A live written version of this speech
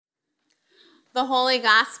The Holy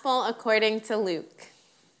Gospel according to Luke.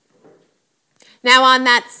 Now on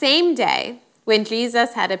that same day, when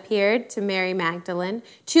Jesus had appeared to Mary Magdalene,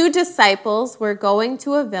 2 disciples were going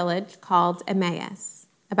to a village called Emmaus,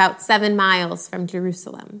 about 7 miles from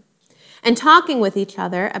Jerusalem, and talking with each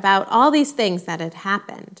other about all these things that had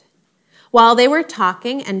happened. While they were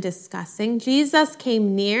talking and discussing, Jesus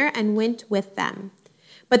came near and went with them,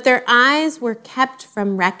 but their eyes were kept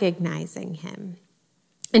from recognizing him.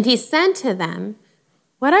 And he said to them,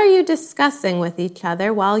 "What are you discussing with each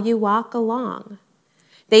other while you walk along?"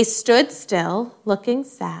 They stood still, looking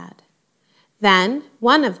sad. Then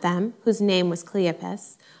one of them, whose name was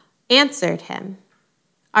Cleopas, answered him,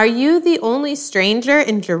 "Are you the only stranger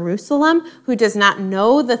in Jerusalem who does not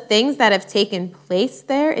know the things that have taken place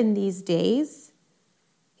there in these days?"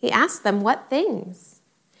 He asked them, "What things?"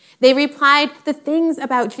 They replied, "The things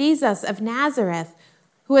about Jesus of Nazareth,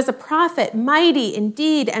 who was a prophet, mighty in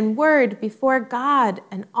deed and word before God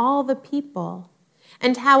and all the people,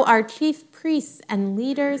 and how our chief priests and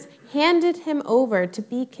leaders handed him over to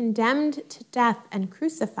be condemned to death and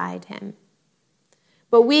crucified him.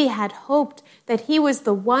 But we had hoped that he was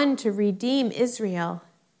the one to redeem Israel.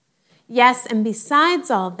 Yes, and besides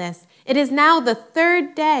all this, it is now the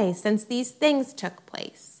 3rd day since these things took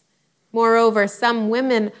place. Moreover, some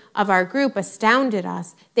women of our group astounded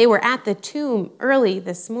us. They were at the tomb early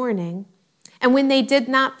this morning, and when they did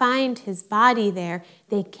not find his body there,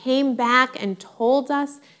 they came back and told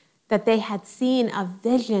us that they had seen a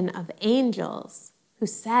vision of angels who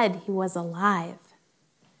said he was alive.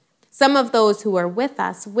 Some of those who were with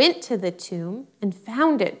us went to the tomb and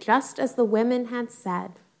found it just as the women had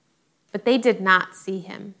said, but they did not see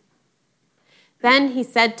him." Then he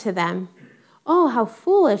said to them, "Oh, how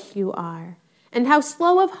foolish you are, and how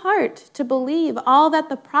slow of heart to believe all that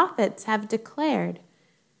the prophets have declared.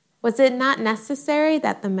 Was it not necessary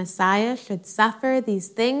that the Messiah should suffer these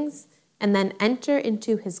things and then enter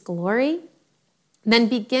into his glory?" Then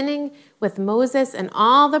beginning with Moses and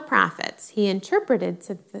all the prophets, he interpreted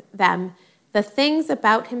to them the things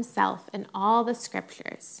about himself in all the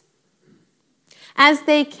scriptures. As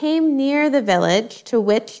they came near the village to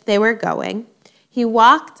which they were going, he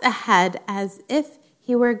walked ahead as if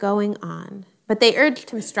he were going on. But they urged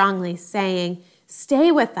him strongly, saying,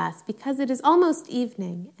 "Stay with us, because it is almost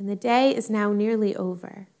evening, and the day is now nearly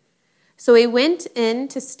over." So he went in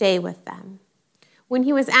to stay with them. When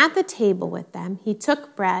he was at the table with them, he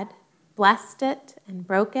took bread, blessed it, and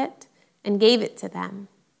broke it, and gave it to them.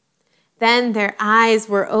 Then their eyes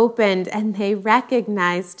were opened, and they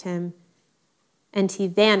recognized him, and he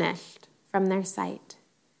vanished from their sight.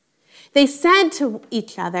 They said to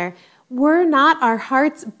each other, "Were not our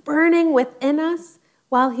hearts burning within us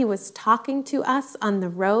while he was talking to us on the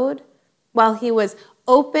road, while he was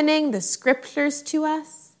opening the scriptures to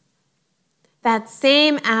us?" That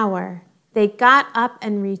same hour, they got up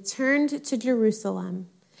and returned to Jerusalem,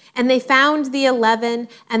 and they found the 11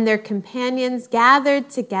 and their companions gathered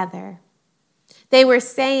together. They were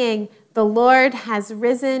saying, "The Lord has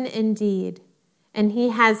risen indeed, and he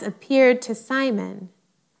has appeared to Simon."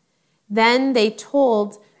 Then they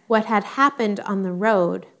told what had happened on the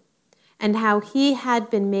road and how he had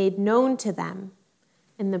been made known to them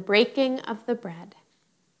in the breaking of the bread.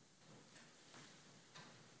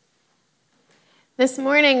 This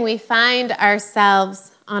morning we find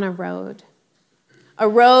ourselves on a road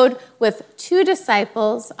with 2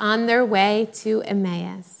 disciples on their way to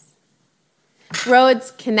Emmaus.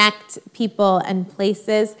 Roads connect people and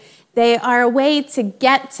places. They are a way to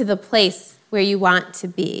get to the place where you want to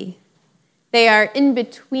be. They are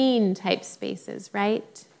in-between type spaces,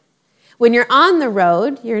 right? When you're on the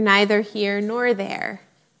road, you're neither here nor there.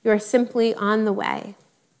 You're simply on the way.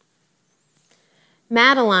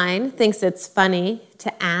 Madeline thinks it's funny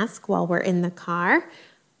to ask while we're in the car,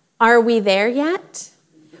 "Are we there yet?"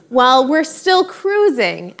 While we're still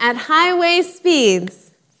cruising at highway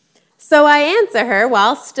speeds. So I answer her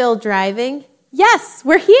while still driving, "Yes,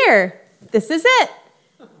 we're here. This is it."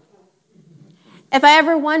 If I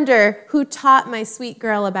ever wonder who taught my sweet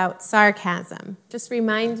girl about sarcasm, just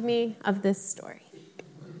remind me of this story.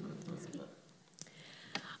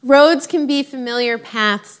 Roads can be familiar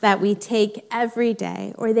paths that we take every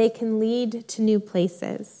day, or they can lead to new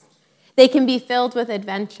places. They can be filled with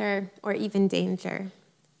adventure or even danger.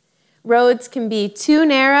 Roads can be too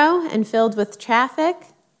narrow and filled with traffic,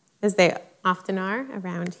 as they often are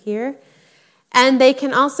around here, and they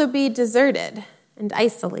can also be deserted and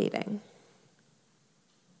isolating.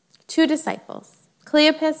 2 disciples,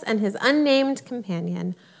 Cleopas and his unnamed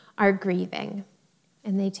companion, are grieving,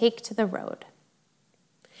 and they take to the road.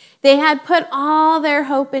 They had put all their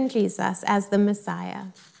hope in Jesus as the Messiah.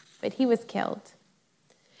 but he was killed.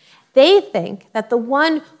 They think that the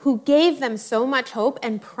one who gave them so much hope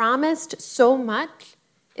and promised so much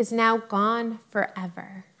is now gone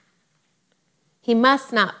forever. He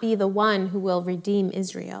must not be the one who will redeem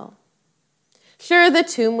Israel. Sure, the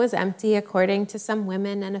tomb was empty according to some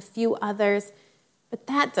women and a few others, but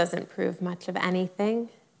that doesn't prove much of anything.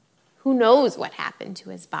 Who knows what happened to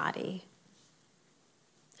his body?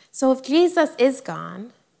 So if Jesus is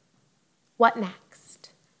gone, what next?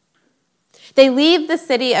 They leave the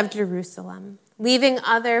city of Jerusalem, leaving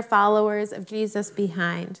other followers of Jesus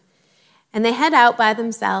behind, and they head out by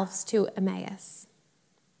themselves to Emmaus.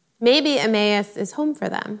 Maybe Emmaus is home for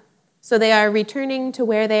them, so they are returning to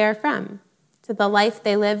where they are from, to the life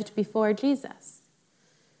they lived before Jesus.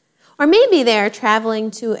 Or maybe they are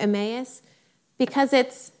traveling to Emmaus because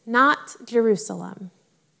it's not Jerusalem,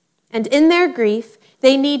 and in their grief,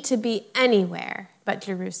 they need to be anywhere but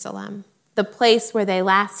Jerusalem, the place where they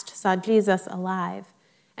last saw Jesus alive,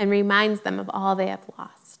 and reminds them of all they have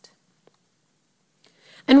lost.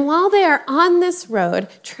 And while they are on this road,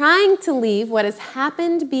 trying to leave what has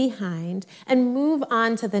happened behind and move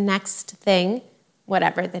on to the next thing,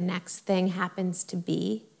 whatever the next thing happens to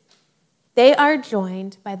be, they are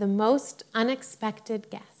joined by the most unexpected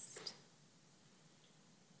guest.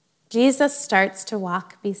 Jesus starts to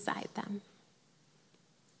walk beside them.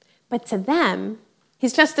 But to them,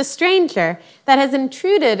 he's just a stranger that has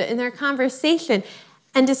intruded in their conversation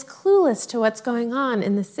and is clueless to what's going on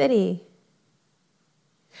in the city.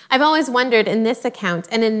 I've always wondered in this account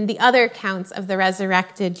and in the other accounts of the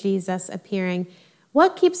resurrected Jesus appearing,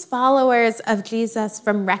 what keeps followers of Jesus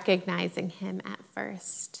from recognizing him at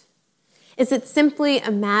first? Is it simply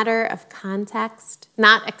a matter of context,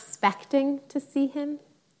 not expecting to see him?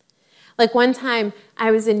 Like one time,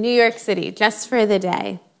 I was in New York City just for the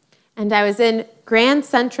day, and I was in Grand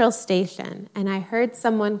Central Station, and I heard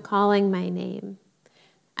someone calling my name.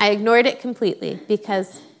 I ignored it completely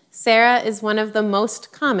because Sarah is one of the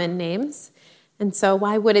most common names, and so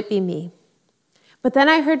why would it be me? But then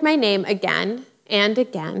I heard my name again and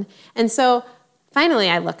again, and so finally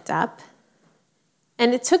I looked up,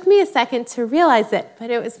 and it took me a second to realize it,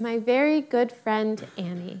 but it was my very good friend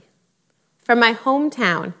Annie from my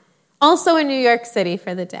hometown, also in New York City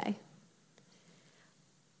for the day.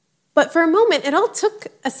 But for a moment, it all took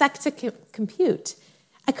a sec to compute.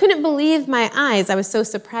 I couldn't believe my eyes. I was so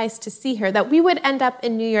surprised to see her. That we would end up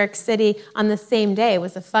in New York City on the same day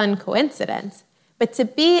was a fun coincidence. But to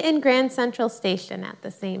be in Grand Central Station at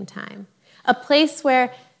the same time, a place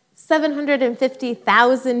where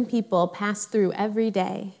 750,000 people pass through every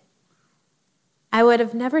day, I would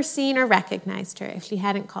have never seen or recognized her if she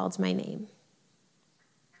hadn't called my name.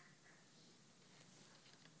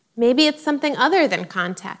 Maybe it's something other than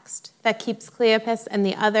context that keeps Cleopas and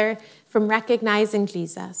the other from recognizing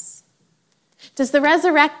Jesus. Does the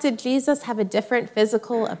resurrected Jesus have a different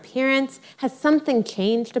physical appearance? Has something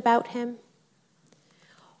changed about him?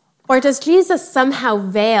 Or does Jesus somehow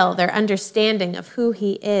veil their understanding of who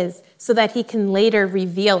he is so that he can later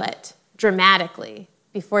reveal it dramatically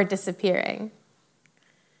before disappearing?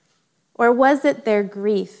 Or was it their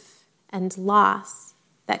grief and loss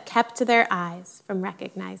that kept their eyes from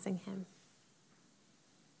recognizing him?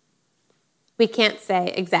 We can't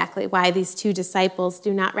say exactly why these two disciples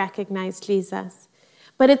do not recognize Jesus,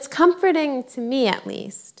 but it's comforting to me, at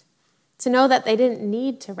least, to know that they didn't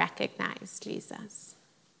need to recognize Jesus.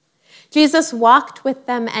 Jesus walked with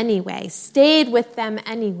them anyway, stayed with them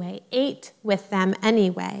anyway, ate with them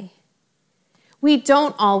anyway. We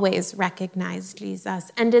don't always recognize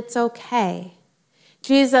Jesus, and it's okay.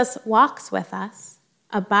 Jesus walks with us,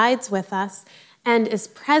 abides with us, and is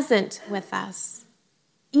present with us,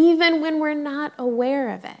 even when we're not aware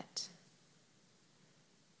of it.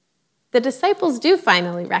 The disciples do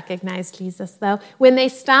finally recognize Jesus, though, when they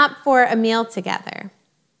stop for a meal together.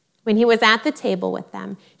 When he was at the table with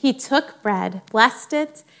them, he took bread, blessed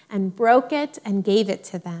it, and broke it, and gave it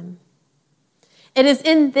to them. It is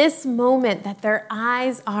in this moment that their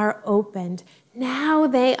eyes are opened. Now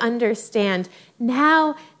they understand.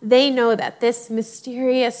 Now they know that this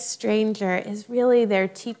mysterious stranger is really their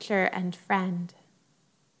teacher and friend.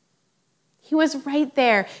 He was right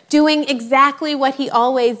there, doing exactly what he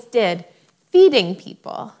always did, feeding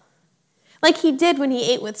people. Like he did when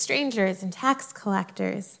he ate with strangers and tax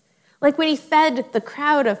collectors. Like when he fed the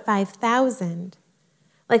crowd of 5,000.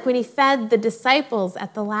 Like when he fed the disciples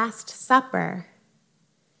at the Last Supper.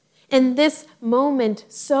 In this moment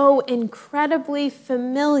so incredibly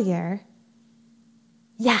familiar,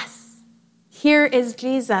 yes, here is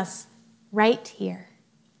Jesus right here.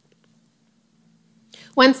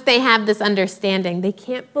 Once they have this understanding, they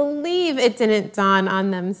can't believe it didn't dawn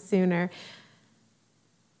on them sooner.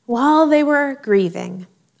 While they were grieving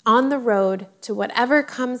on the road to whatever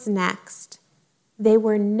comes next, they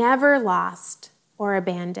were never lost or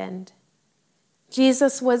abandoned.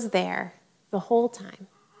 Jesus was there the whole time.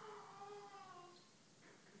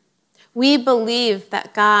 We believe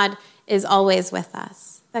that God is always with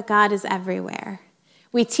us, that God is everywhere.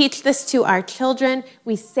 We teach this to our children.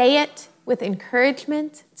 We say it with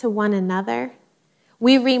encouragement to one another.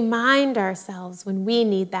 We remind ourselves when we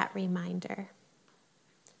need that reminder.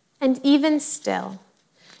 And even still,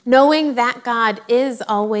 knowing that God is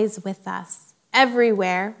always with us,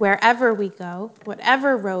 everywhere, wherever we go,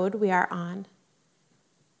 whatever road we are on,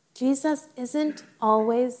 Jesus isn't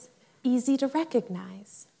always easy to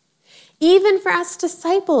recognize. Even for us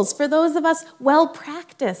disciples, for those of us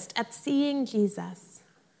well-practiced at seeing Jesus.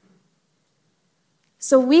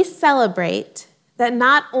 So we celebrate that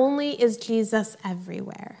not only is Jesus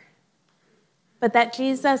everywhere, but that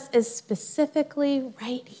Jesus is specifically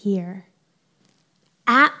right here,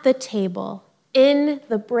 at the table, in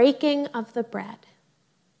the breaking of the bread.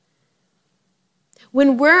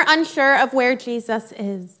 When we're unsure of where Jesus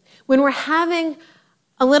is, when we're having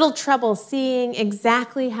a little trouble seeing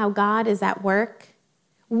exactly how God is at work,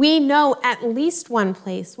 we know at least one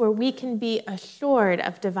place where we can be assured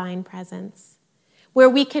of divine presence, where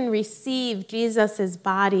we can receive Jesus'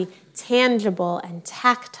 body tangible and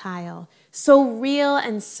tactile, so real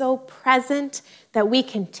and so present that we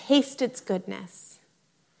can taste its goodness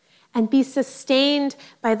and be sustained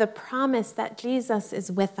by the promise that Jesus is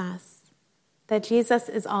with us, that Jesus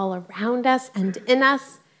is all around us and in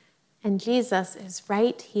us, and Jesus is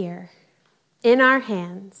right here in our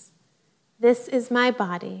hands. This is my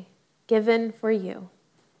body given for you.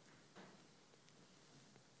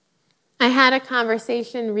 I had a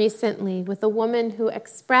conversation recently with a woman who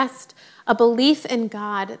expressed a belief in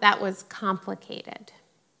God that was complicated.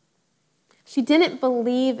 She didn't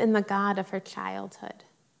believe in the God of her childhood,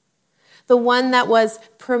 the one that was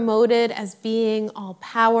promoted as being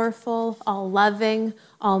all-powerful, all-loving,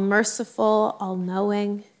 all-merciful,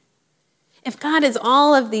 all-knowing. If God is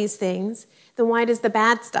all of these things, then why does the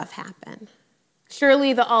bad stuff happen?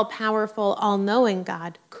 Surely the all-powerful, all-knowing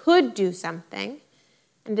God could do something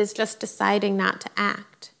and is just deciding not to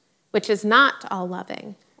act, which is not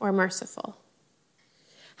all-loving or merciful.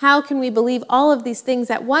 How can we believe all of these things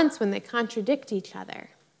at once when they contradict each other?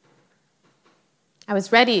 I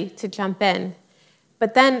was ready to jump in,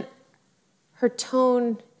 but then her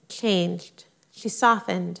tone changed. She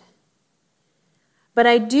softened. But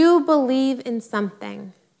I do believe in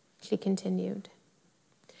something, she continued.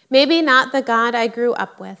 Maybe not the God I grew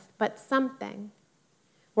up with, but something.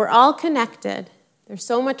 We're all connected. There's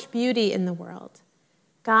so much beauty in the world.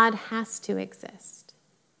 God has to exist.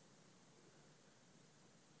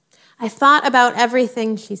 I thought about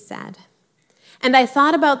everything she said. And I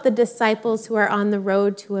thought about the disciples who are on the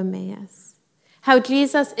road to Emmaus. How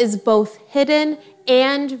Jesus is both hidden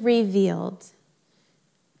and revealed.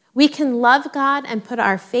 We can love God and put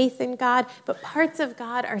our faith in God, but parts of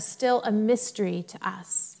God are still a mystery to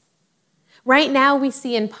us. Right now we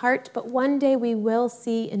see in part, but one day we will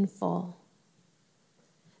see in full.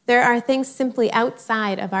 There are things simply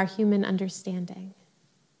outside of our human understanding.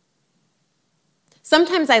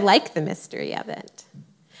 Sometimes I like the mystery of it.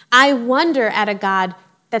 I wonder at a God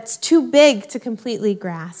that's too big to completely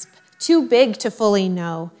grasp, too big to fully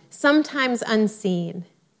know, sometimes unseen.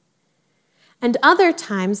 And other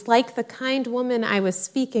times, like the kind woman I was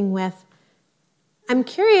speaking with, I'm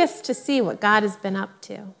curious to see what God has been up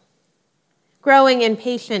to, growing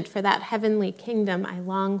impatient for that heavenly kingdom I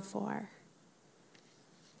long for.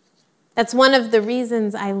 That's one of the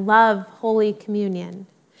reasons I love Holy Communion.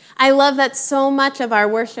 I love that so much of our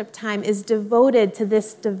worship time is devoted to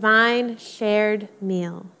this divine shared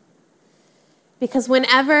meal. Because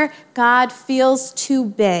whenever God feels too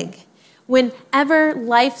big, whenever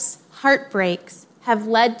life's heartbreaks have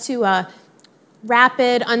led to a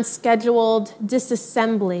rapid, unscheduled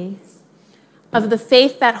disassembly of the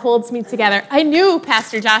faith that holds me together. I knew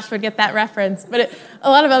Pastor Josh would get that reference, but a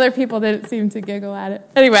lot of other people didn't seem to giggle at it.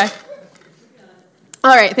 Anyway.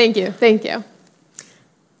 All right, thank you.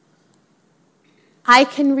 I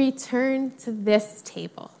can return to this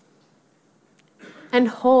table and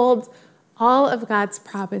hold all of God's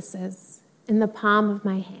promises in the palm of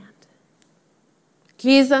my hand.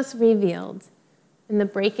 Jesus revealed in the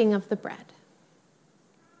breaking of the bread.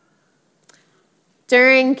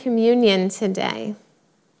 During communion today,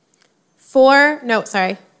 it's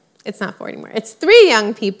not 4 anymore. It's 3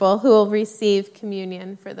 young people who will receive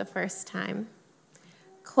communion for the first time.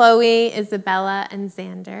 Chloe, Isabella, and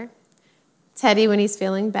Xander. Teddy, when he's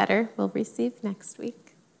feeling better, will receive next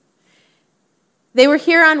week. They were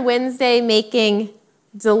here on Wednesday making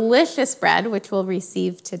delicious bread, which we'll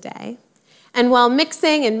receive today. And while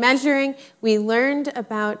mixing and measuring, we learned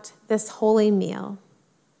about this holy meal.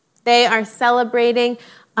 They are celebrating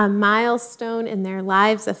a milestone in their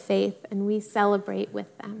lives of faith, and we celebrate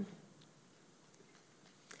with them.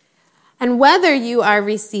 And whether you are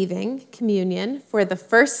receiving communion for the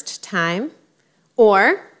first time,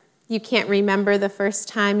 or you can't remember the first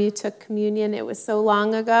time you took communion, it was so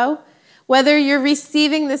long ago, whether you're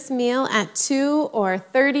receiving this meal at 2 or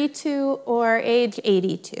 32 or age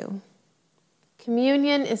 82,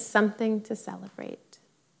 communion is something to celebrate.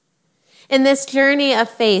 In this journey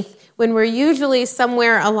of faith, when we're usually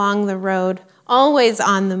somewhere along the road, always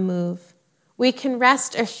on the move, we can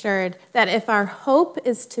rest assured that if our hope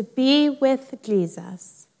is to be with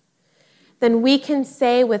Jesus, then we can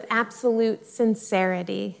say with absolute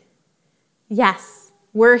sincerity, yes,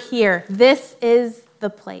 we're here. This is the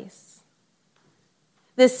place.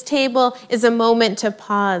 This table is a moment to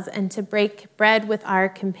pause and to break bread with our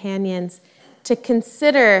companions, to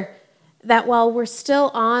consider that while we're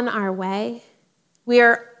still on our way, we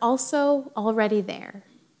are also already there,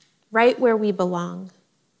 right where we belong.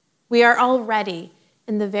 We are already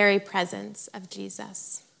in the very presence of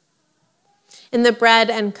Jesus. In the bread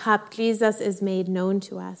and cup, Jesus is made known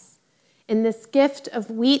to us. In this gift of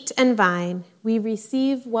wheat and vine, we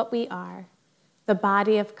receive what we are, the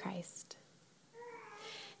body of Christ.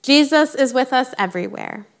 Jesus is with us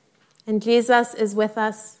everywhere, and Jesus is with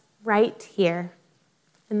us right here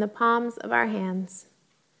in the palms of our hands.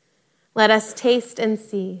 Let us taste and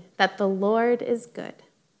see that the Lord is good.